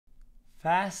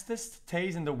Fastest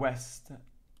Taze in the West.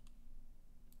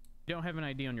 You don't have an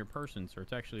ID on your person, sir.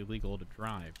 It's actually illegal to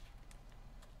drive.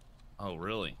 Oh,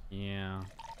 really? Yeah.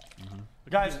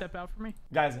 Guys, step out for me.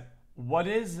 Guys, what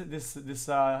is this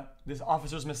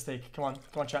officer's mistake? Come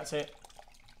on, chat. Say it.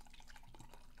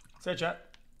 Say it, chat.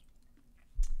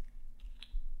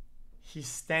 He's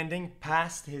standing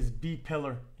past his B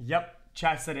pillar. Yep,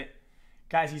 chat said it.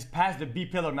 Guys, he's past the B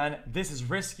pillar, man. This is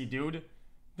risky, dude.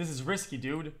 This is risky,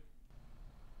 dude.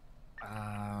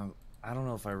 I don't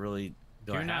know if I really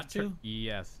do. I have to?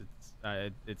 Yes,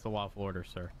 it's a lawful order,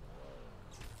 sir.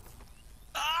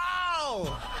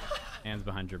 Oh! Hands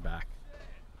behind your back.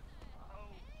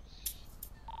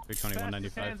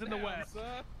 321.95. Hands in the west.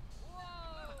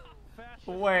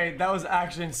 Wait, that was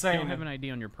actually insane. You don't have an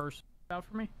ID on your person. Out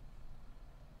for me.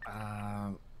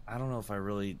 I don't know if I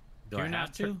really do. I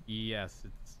have to? Yes,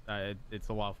 it's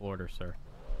a lawful order, sir.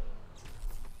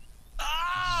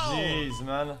 Oh! Jeez,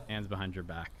 man. Hands behind your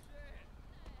back.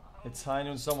 It's high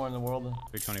noon somewhere in the world.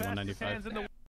 321.95.